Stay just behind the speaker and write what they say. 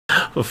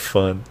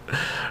Fun.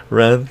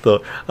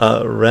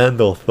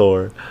 Randall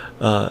Thor,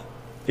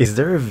 is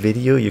there a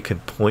video you can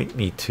point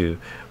me to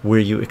where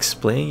you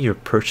explain your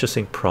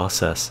purchasing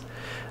process?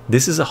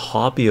 This is a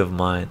hobby of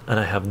mine, and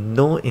I have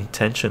no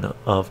intention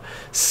of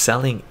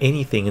selling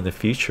anything in the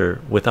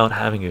future without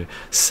having a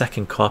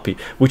second copy,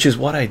 which is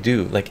what I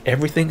do. Like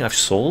everything I've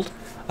sold,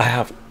 I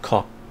have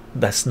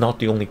that's not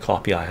the only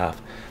copy I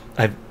have.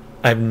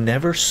 I've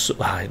never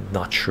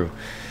not true,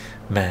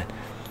 man.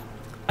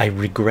 I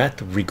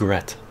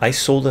regret. I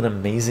sold an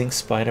Amazing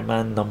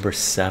Spider-Man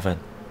 #7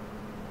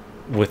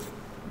 with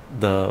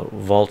the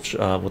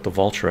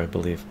vulture, I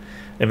believe.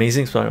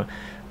 Amazing Spider-Man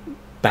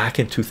back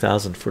in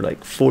 2000 for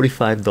like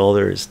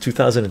 $45.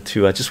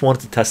 2002. I just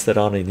wanted to test it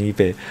out on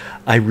eBay.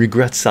 I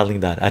regret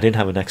selling that. I didn't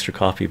have an extra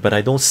copy, but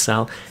I don't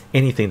sell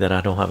anything that I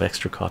don't have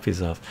extra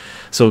copies of.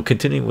 So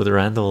continuing with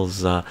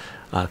Randall's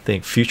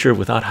thing, future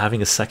without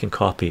having a second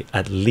copy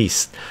at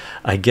least.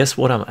 I guess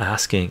what I'm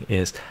asking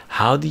is,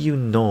 how do you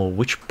know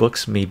which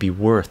books may be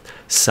worth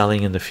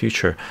selling in the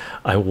future?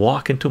 I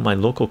walk into my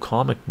local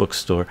comic book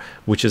store,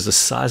 which is the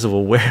size of a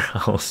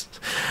warehouse,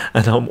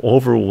 and I'm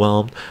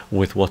overwhelmed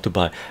with what to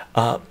buy.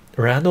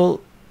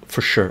 Randall,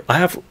 for sure, I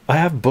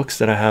have books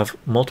that I have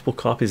multiple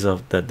copies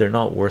of that they're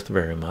not worth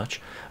very much.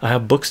 I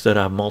have books that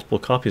I have multiple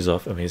copies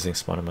of, Amazing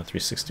Spider-Man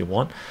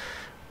 361,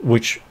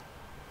 which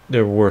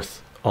they're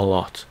worth a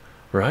lot,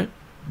 right?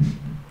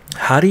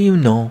 How do you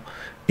know?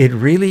 It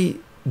really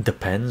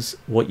depends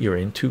what you're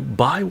into.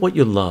 Buy what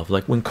you love.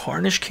 Like when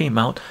Carnage came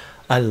out,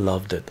 I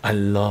loved it. I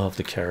love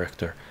the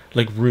character,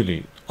 like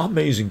really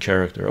amazing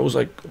character. I was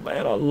like,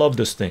 man, I love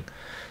this thing.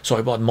 So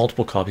I bought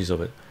multiple copies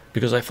of it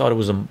because I thought it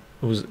was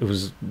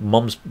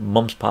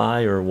mom's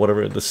pie, or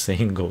whatever the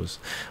saying goes,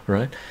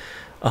 right?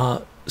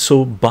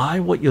 So buy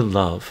what you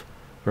love,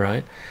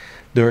 right?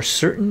 There are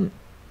certain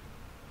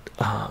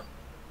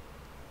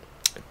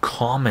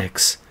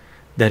comics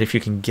that if you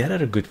can get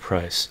at a good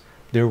price,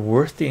 they're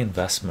worth the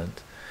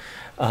investment.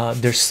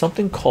 There's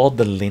something called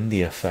the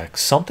Lindy effect,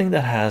 something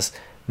that has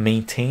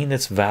maintained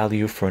its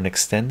value for an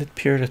extended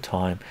period of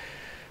time.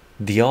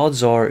 The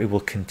odds are it will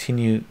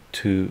continue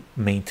to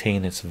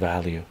maintain its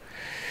value.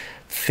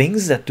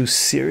 Things that do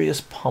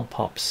serious pump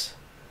ups,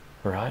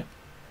 right,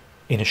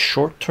 in a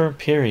short-term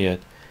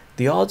period,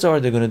 the odds are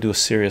they're going to do a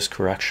serious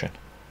correction,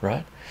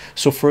 right?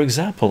 So for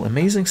example,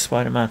 Amazing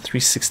Spider-Man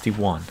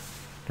 361,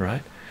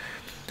 right,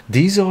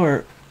 these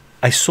are,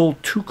 I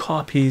sold 2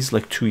 copies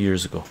like 2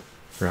 years ago,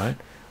 right?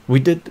 We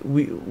did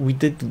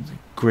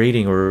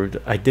grading, or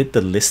I did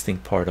the listing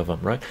part of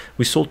them, right?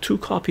 We sold 2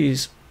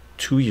 copies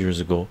 2 years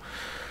ago.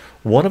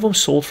 One of them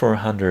sold for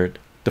 100.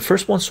 The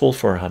first one sold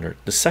for 100.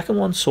 The second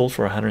one sold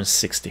for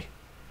 160.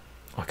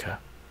 Okay,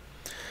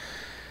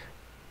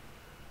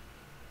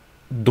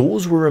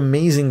 those were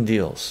amazing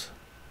deals,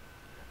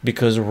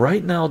 because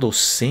right now those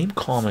same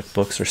comic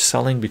books are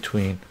selling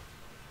between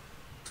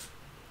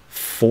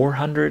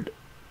 $400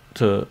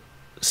 to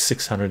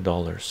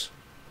 $600,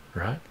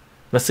 right?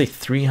 Let's say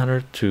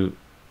 $300 to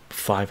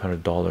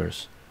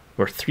 $500,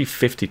 or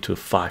 $350 to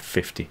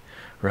 $550,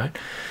 right?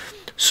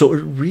 So it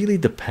really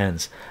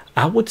depends.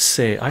 I would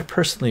say, I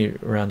personally,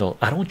 Randall,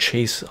 I don't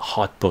chase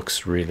hot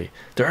books really.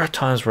 There are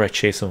times where I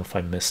chase them if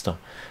I miss them,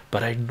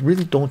 but I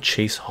really don't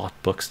chase hot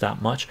books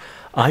that much.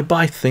 I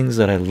buy things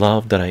that I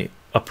love, that I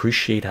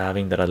appreciate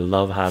having, that I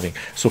love having.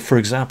 So for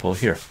example,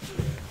 here,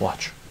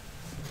 watch.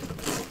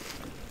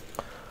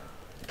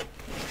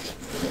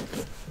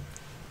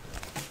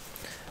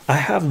 I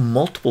have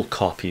multiple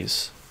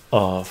copies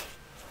of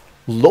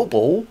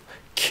Lobo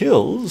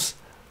Kills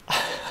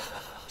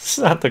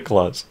Santa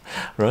Claus,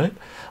 right?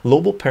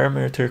 Lobo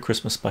Paramilitary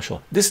Christmas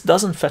Special. This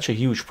doesn't fetch a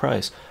huge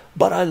price,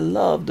 but I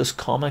love this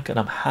comic and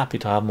I'm happy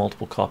to have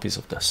multiple copies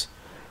of this,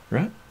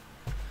 right?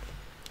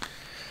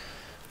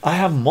 I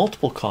have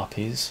multiple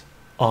copies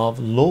of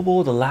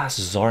Lobo the Last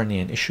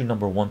Zarnian, issue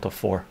number 1 to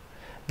 4,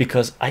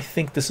 because I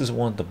think this is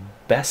one of the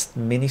best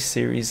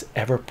miniseries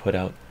ever put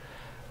out.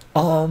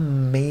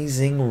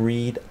 Amazing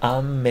read,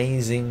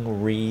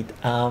 amazing read,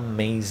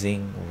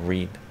 amazing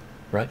read,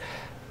 right?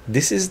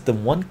 This is the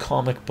one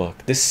comic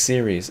book, this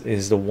series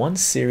is the one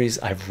series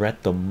I've read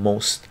the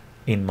most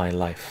in my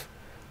life,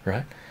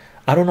 right?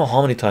 I don't know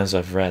how many times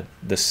I've read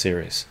this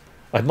series.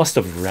 I must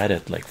have read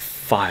it like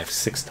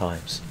 5-6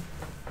 times,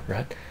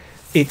 right?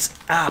 It's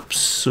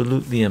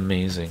absolutely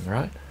amazing,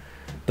 right?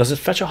 Does it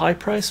fetch a high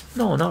price?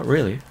 No, not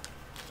really.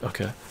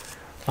 Okay.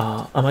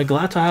 Am I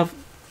glad to have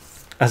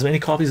as many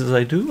copies as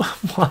I do?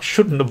 Well, I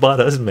shouldn't have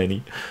bought as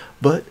many,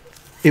 but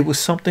it was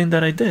something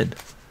that I did,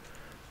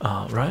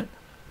 right?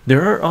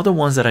 There are other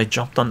ones that I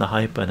jumped on the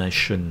hype and I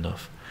shouldn't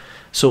have.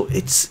 So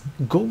it's,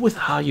 go with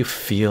how you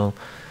feel.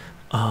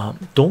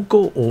 Don't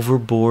go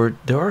overboard.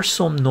 There are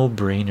some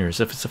no-brainers.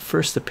 If it's a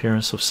first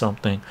appearance of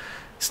something,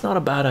 it's not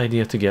a bad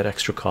idea to get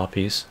extra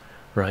copies,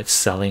 right?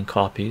 Selling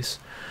copies.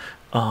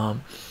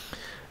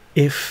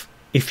 If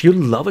you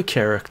love a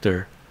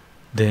character,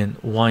 then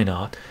why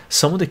not?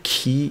 Some of the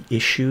key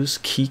issues,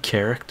 key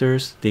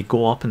characters, they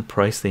go up in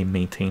price, they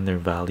maintain their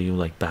value,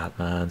 like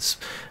Batman's,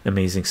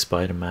 Amazing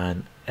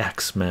Spider-Man,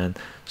 X-Men,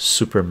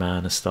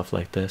 Superman and stuff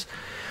like this.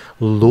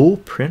 Low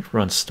print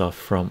run stuff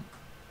from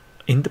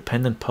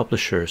independent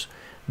publishers,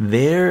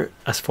 there,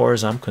 as far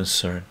as I'm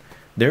concerned,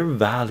 their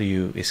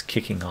value is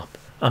kicking up.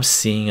 I'm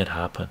seeing it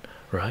happen,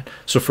 right?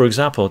 So for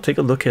example, take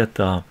a look at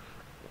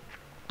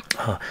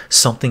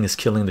Something is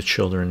Killing the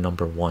Children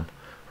 #1,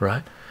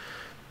 right?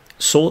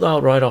 Sold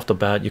out right off the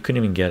bat. You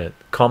couldn't even get it.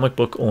 Comic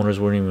book owners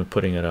weren't even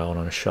putting it out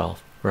on a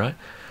shelf, right?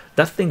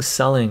 That thing's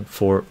selling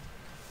for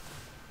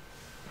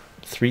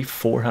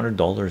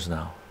 $300-400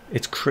 now.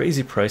 It's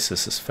crazy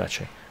prices is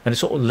fetching, and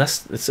it's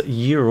less, it's a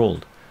year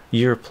old,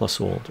 year plus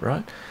old,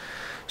 right?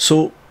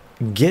 So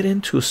get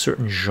into a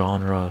certain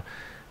genre,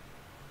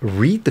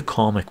 read the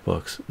comic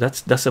books.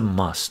 That's a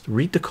must.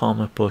 Read the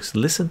comic books,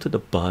 listen to the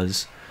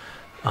buzz.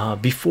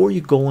 Before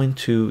you go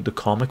into the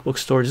comic book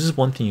store, this is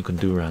one thing you can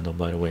do, Randall,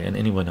 by the way, and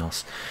anyone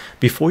else.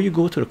 Before you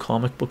go to the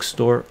comic book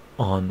store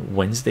on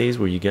Wednesdays,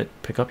 where you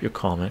pick up your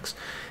comics,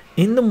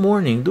 in the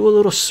morning, do a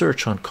little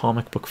search on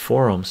comic book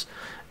forums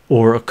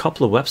or a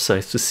couple of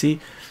websites to see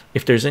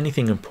if there's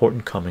anything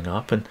important coming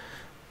up, and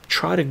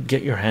try to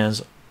get your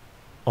hands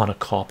on a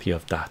copy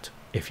of that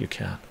if you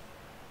can,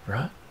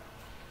 right?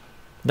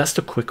 That's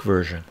the quick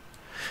version.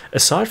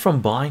 Aside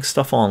from buying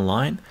stuff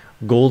online,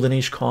 Golden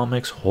Age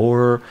comics,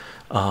 horror,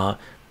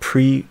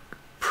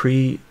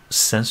 pre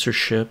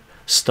censorship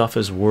stuff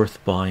is worth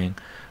buying.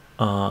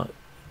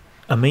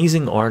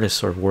 Amazing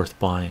artists are worth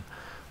buying,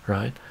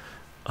 right?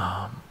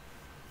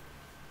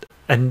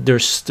 And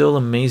there's still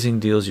amazing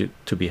deals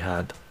to be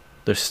had.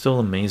 There's still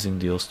amazing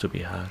deals to be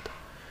had.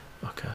 Okay,